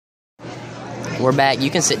we're back. You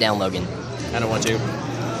can sit down, Logan. I don't want to.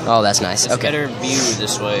 Oh, that's nice. It's okay. better view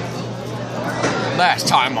this way. Last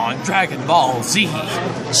time on Dragon Ball Z,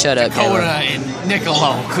 Shut up, Dakota Caleb. and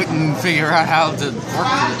Niccolo couldn't figure out how to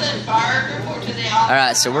work.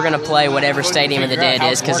 Alright, so we're going to play whatever Stadium of the Dead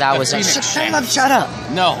is, because I was... Shut up!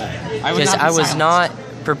 No. Because I was not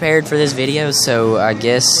prepared for this video, so I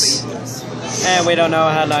guess... And we don't know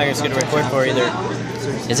how long it's going to record for either.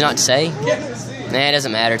 Does it not say? Nah, it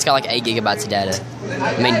doesn't matter. It's got like 8 gigabytes of data.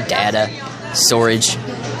 I mean, data. Storage.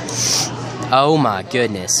 Oh my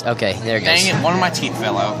goodness. Okay, there it goes. Dang it, one of my teeth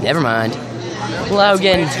fell out. Never mind.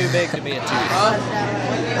 Logan. It's way too big to be a tooth.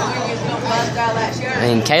 I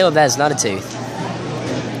mean, Caleb, that is not a tooth.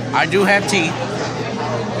 I do have teeth.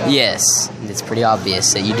 Yes, it's pretty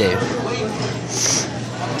obvious that you do.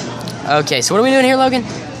 Okay, so what are we doing here, Logan?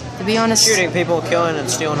 To be honest? Shooting people, killing, and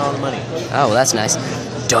stealing all the money. Oh, well, that's nice.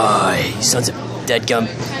 Die, you sons of dead gum.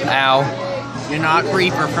 Ow. You're not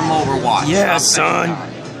Reaper from Overwatch. Yeah, Stop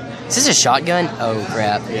son. Is this a shotgun? Oh,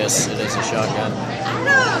 crap. Yes, it is a shotgun.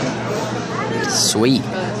 Sweet.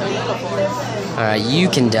 Alright, you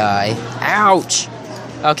can die. Ouch!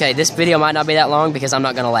 Okay, this video might not be that long because I'm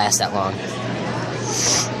not going to last that long.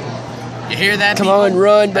 You hear that? Come people? on,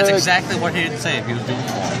 run, That's bud. exactly what he'd say if he was doing it.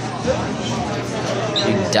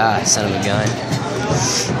 You die, son of a gun.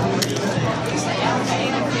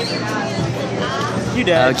 You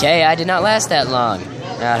dead. Okay, I did not last that long.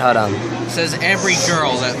 Alright, hold on. Says every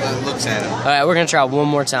girl that looks at him. Alright, we're going to try one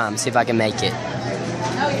more time, see if I can make it.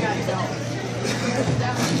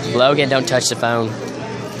 Logan, don't touch the phone.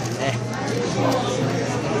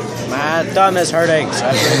 My thumb is hurting, so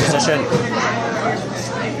I have to reposition.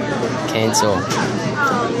 Cancel.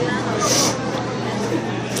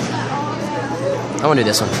 I want to do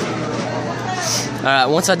this one. Alright,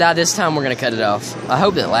 once I die this time, we're going to cut it off. I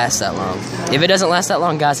hope it lasts that long. If it doesn't last that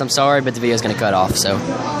long, guys, I'm sorry, but the video's going to cut off, so.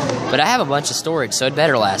 But I have a bunch of storage, so it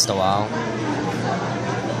better last a while.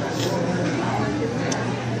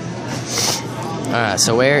 Alright,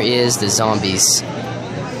 so where is the zombies?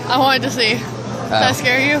 I wanted to see. Did that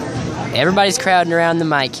scare you? Everybody's crowding around the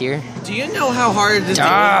mic here. Do you know how hard it is to eat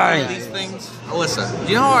one of these things? Alyssa, do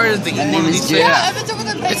you know how hard it is to eat one of these things? Yeah, if it's over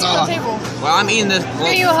there, banging on the table. Well, I'm eating this.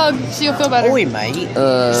 Give you a hug so you'll feel better. Oi, mate. Can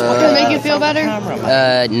it make you feel better?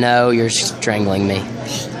 No, you're strangling me.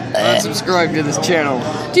 Subscribe to this channel.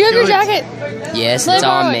 Do you have your jacket? Yes, Let it's me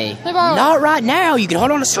borrow on it. me. Let me borrow it. Not right now. You can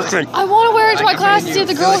hold on a second. I want to wear it to my class to see if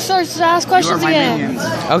the girl starts to ask questions again.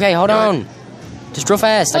 Okay, hold on. Just real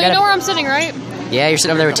fast. Well, you know where I'm sitting, right? Yeah, you're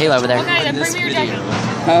sitting over there with Tila over there. Okay, then bring me your jacket.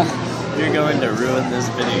 You're going to ruin this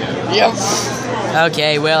video. Yep.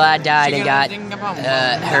 Okay, well, I died and got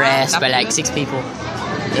harassed by like 6 people,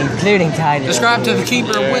 including Tyler. Subscribe to the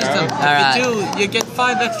Keeper of Wisdom. Alright. If you do, you get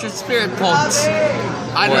 5 extra spirit points.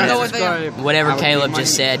 I don't know what they are. Whatever Caleb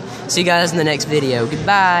just said. See you guys in the next video.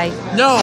 Goodbye. No.